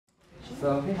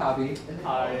So, hey Javi.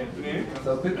 Hi, Anthony.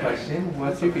 So, quick question.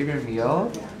 What's your favorite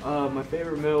meal? My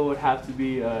favorite meal would have to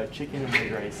be chicken and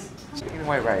white rice. Chicken and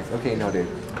white rice. Okay, noted.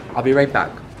 I'll be right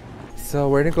back. So,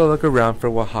 we're gonna go look around for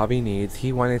what Javi needs.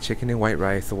 He wanted chicken and white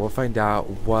rice, so we'll find out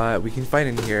what we can find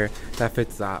in here that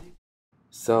fits that.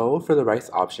 So, for the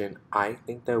rice option, I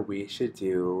think that we should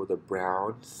do the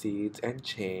brown seeds and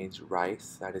change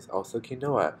rice that is also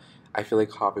quinoa. I feel like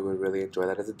Javi would really enjoy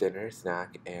that as a dinner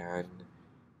snack, and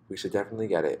we should definitely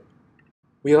get it.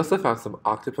 We also found some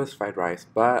octopus fried rice,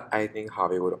 but I think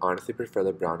Javi would honestly prefer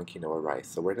the brown and quinoa rice,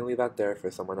 so we're gonna leave that there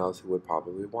for someone else who would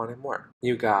probably want it more.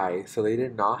 You guys, so they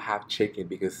did not have chicken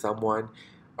because someone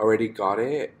already got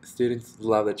it. Students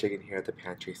love the chicken here at the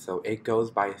pantry, so it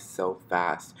goes by so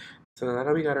fast. So now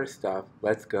that we got our stuff,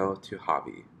 let's go to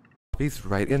Javi. Javi's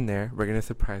right in there. We're gonna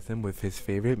surprise him with his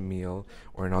favorite meal,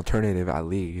 or an alternative at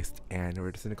least, and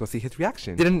we're just gonna go see his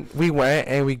reaction. We went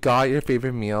and we got your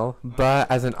favorite meal, but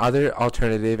as an other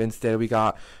alternative, instead we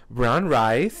got brown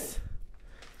rice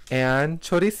and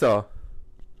chorizo.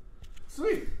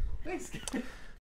 Sweet. Thanks.